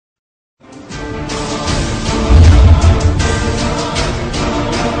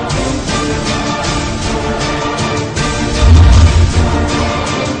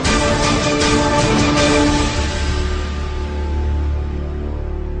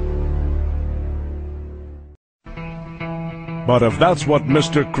But if that's what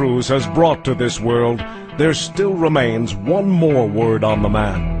Mr. Cruz has brought to this world, there still remains one more word on the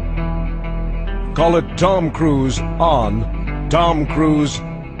man. Call it Tom Cruise on Tom Cruise,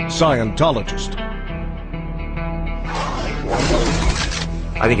 Scientologist.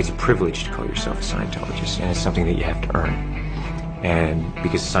 I think it's a privilege to call yourself a Scientologist, and it's something that you have to earn. And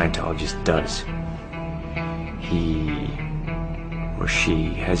because a Scientologist does, he or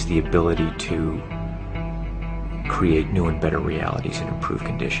she has the ability to create new and better realities and improve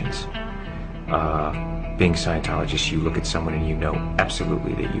conditions. Being a Scientologist, you look at someone and you know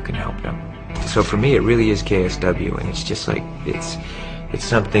absolutely that you can help them. So for me, it really is KSW, and it's just like, it's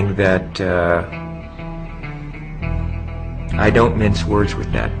something that I don't mince words with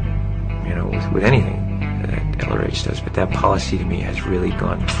that, you know, with anything that LRH does, but that policy to me has really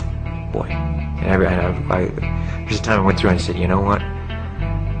gone, boy. And there's a time I went through and I said, you know what?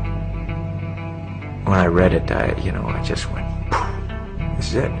 When I read it, I just went, this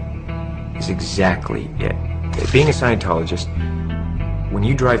is it. This is exactly it. Being a Scientologist, when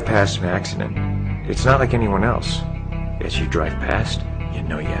you drive past an accident, it's not like anyone else. As you drive past, you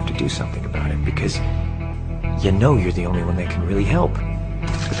know you have to do something about it, because you know you're the only one that can really help.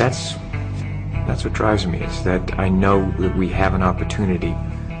 But that's what drives me, is that I know that we have an opportunity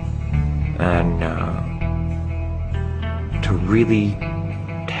and to really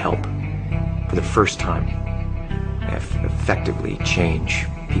help for the first time, effectively change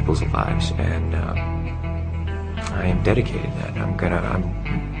people's lives, and I am dedicated to that. I'm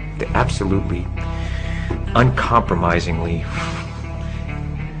absolutely, uncompromisingly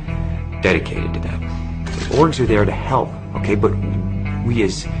dedicated to that. Orgs are there to help, okay, but we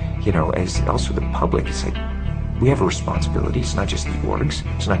as, you know, as also the public, it's like, we have a responsibility. It's not just the orgs,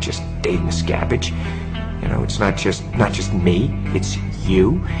 it's not just Dave Miscavige, you know, it's not just me, it's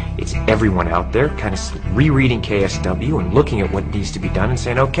you, it's everyone out there kind of rereading KSW and looking at what needs to be done and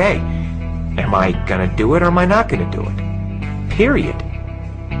saying, okay, am I gonna do it or am I not gonna do it? Period.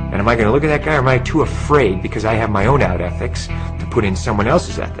 And am I gonna look at that guy, or am I too afraid because I have my own out ethics to put in someone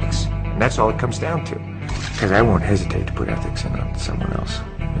else's ethics? And that's all it comes down to. Because I won't hesitate to put ethics in on someone else,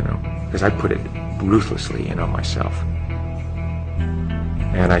 you know, because I put it ruthlessly in on myself.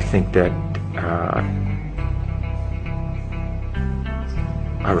 And I think that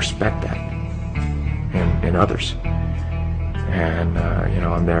I respect that in others. And, you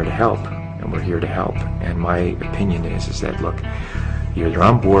know, I'm there to help, and we're here to help. And my opinion is that, look, you're either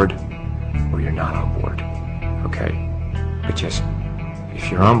on board or you're not on board, okay? But just, if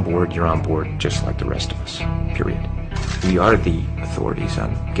you're on board just like the rest of us, period. We are the authorities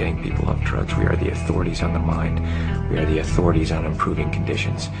on getting people off drugs. We are the authorities on the mind. We are the authorities on improving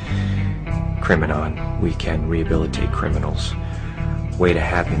conditions. Criminon, we can rehabilitate criminals. Way to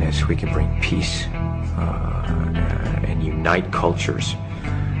happiness, we can bring peace and unite cultures.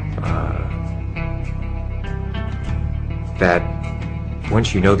 That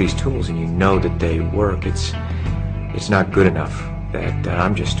once you know these tools and you know that they work, it's not good enough that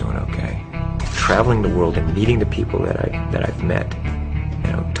I'm just doing okay. Traveling the world and meeting the people that I've met,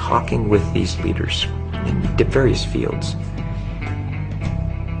 you know, talking with these leaders in various fields.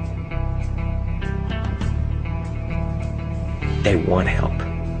 They want help,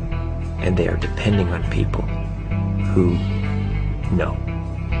 and they are depending on people who know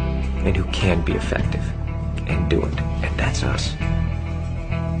and who can be effective and do it, and that's us.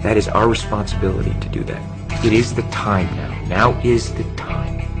 That is our responsibility to do that. It is the time now. Now is the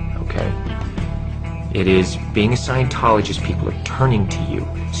time, okay? It is, being a Scientologist, people are turning to you,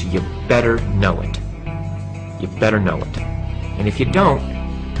 so you better know it. You better know it. And if you don't,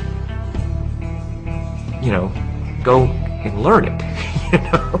 you know, go and learn it, you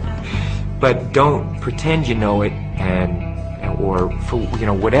know? But don't pretend you know it, or for, you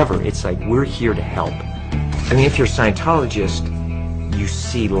know, whatever. It's like, we're here to help. I mean, if you're a Scientologist, you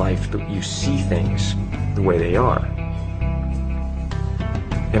see life, you see things the way they are.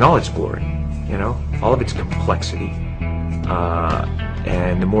 In all its glory, you know? All of its complexity.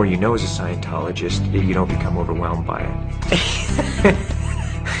 And the more you know as a Scientologist, you don't become overwhelmed by it.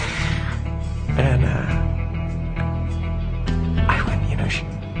 And, I went, you know,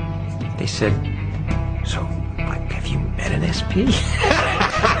 they said, so, like, have you met an SP?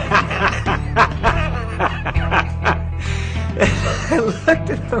 I looked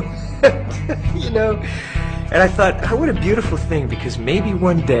at them, you know, and I thought, oh, what a beautiful thing, because maybe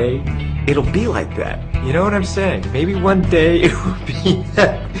one day it'll be like that. You know what I'm saying? Maybe one day it will be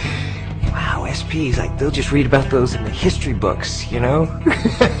that. Wow, SPs, like, they'll just read about those in the history books, you know?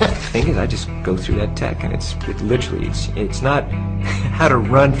 The thing is, I just go through that tech, and it's not how to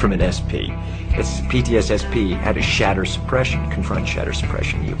run from an SP. It's PTSSP, how to shatter suppression, confront shatter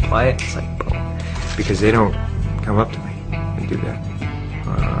suppression. You apply it, it's like, boom. Because they don't come up to me and do that.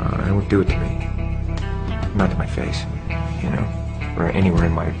 They won't do it to me. Not to my face, you know, or anywhere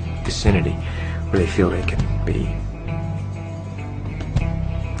in my vicinity where they feel they can be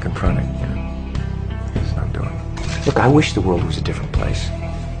confronted, you know. That's what I'm doing. Look, I wish the world was a different place.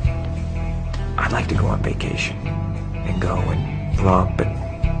 I'd like to go on vacation and go and romp and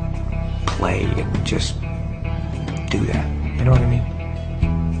play and just do that. You know what I mean?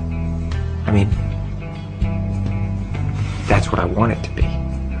 I mean, that's what I want it to be,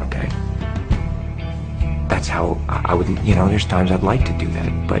 okay? That's how I would, you know, there's times I'd like to do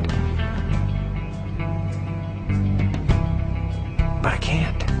that, but I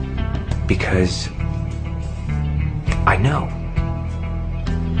can't, because I know.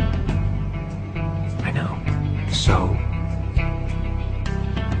 So,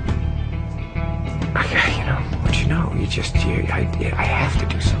 you know, what you know, I have to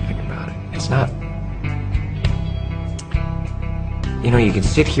do something about it. It's not, you know, you can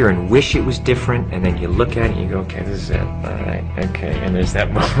sit here and wish it was different, and then you look at it and you go, okay, this is it, all right, okay, and there's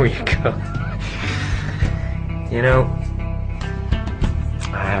that moment where you go, you know,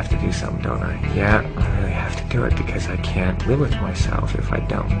 I have to do something, don't I? Yeah, I really have to do it, because I can't live with myself if I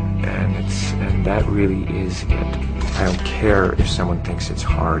don't, and that really is it. I don't care if someone thinks it's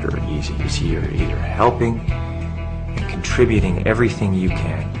hard or easy. You're either helping and contributing everything you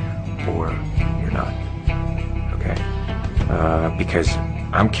can, or you're not, okay? Because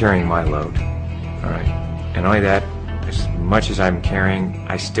I'm carrying my load, all right? And only that, as much as I'm carrying,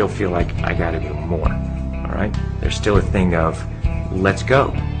 I still feel like I gotta do more, all right? There's still a thing of, let's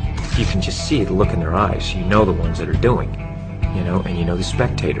go. You can just see the look in their eyes. You know the ones that are doing, you know, and you know the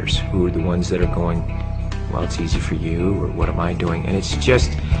spectators who are the ones that are going, well, it's easy for you, or what am I doing? And it's just,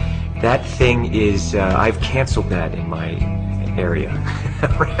 that thing is, I've canceled that in my area.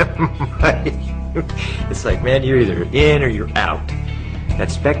 It's like, man, you're either in or you're out. That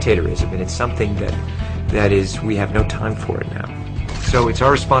spectatorism, and it's something that is, we have no time for it now. So it's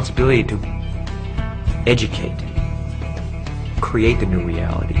our responsibility to educate, create the new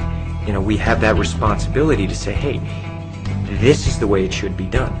reality. You know, we have that responsibility to say, hey, this is the way it should be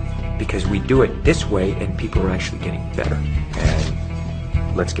done, because we do it this way and people are actually getting better, and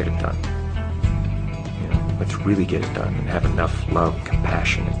let's get it done. You know, let's really get it done and have enough love,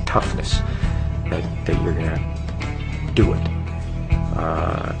 compassion, and toughness that you're gonna do it,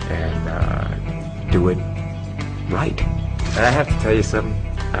 and do it right. And I have to tell you something,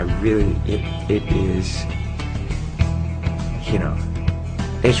 it is, you know,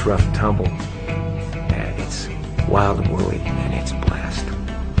 it's rough and tumble, and it's wild and woolly, and it's a blast.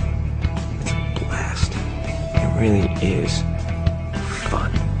 It's a blast. It really is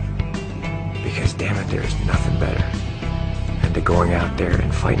fun, because damn it, there's nothing better than to going out there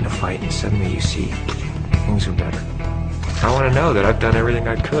and fighting a fight, and suddenly you see things are better. I want to know that I've done everything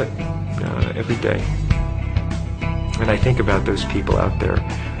I could every day. And I think about those people out there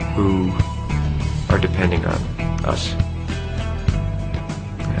who are depending on us.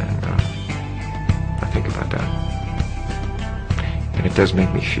 And I think about that. And it does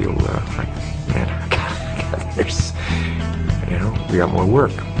make me feel like, man, there's, you know, we got more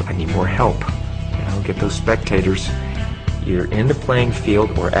work. I need more help. You know, get those spectators either in the playing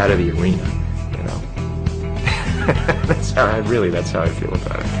field or out of the arena, you know. That's how I feel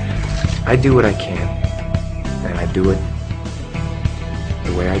about it. I do what I can, and I do it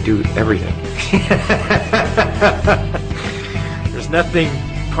the way I do everything. There's nothing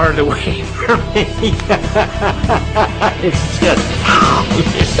part of the way for me. It's just...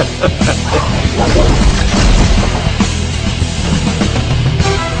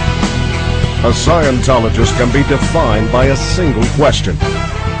 A Scientologist can be defined by a single question.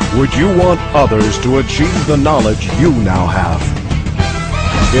 Would you want others to achieve the knowledge you now have?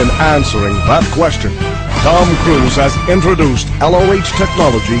 In answering that question, Tom Cruise has introduced LOH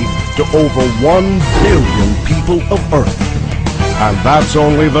technology to over 1 billion people of Earth. And that's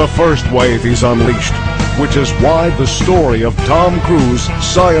only the first wave he's unleashed, which is why the story of Tom Cruise,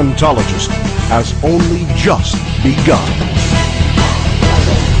 Scientologist, has only just begun.